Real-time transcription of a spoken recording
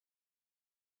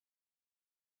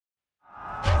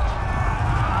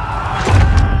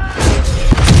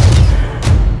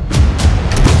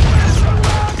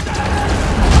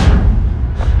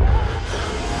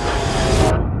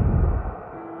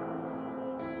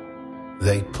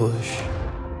They push,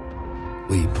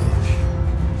 we push.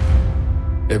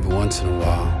 Every once in a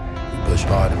while, we push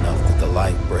hard enough that the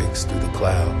light breaks through the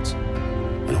clouds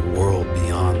and a world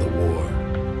beyond the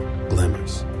war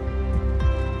glimmers.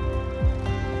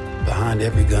 Behind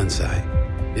every gun sight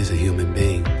is a human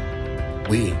being.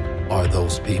 We are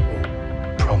those people.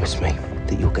 Promise me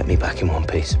that you'll get me back in one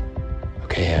piece.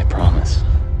 Okay, I promise.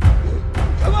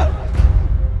 Come on!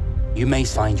 You may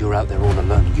find you're out there all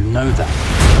alone, and you know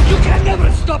that. You can never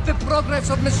stop the progress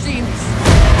of machines!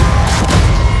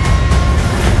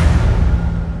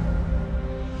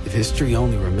 If history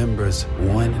only remembers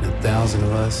 1 in 1,000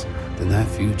 of us, then that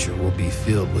future will be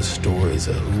filled with stories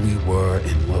of who we were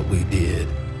and what we did.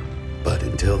 But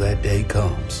until that day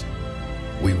comes,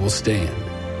 we will stand.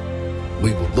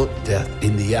 We will look death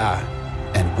in the eye,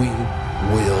 and we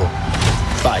will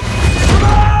fight.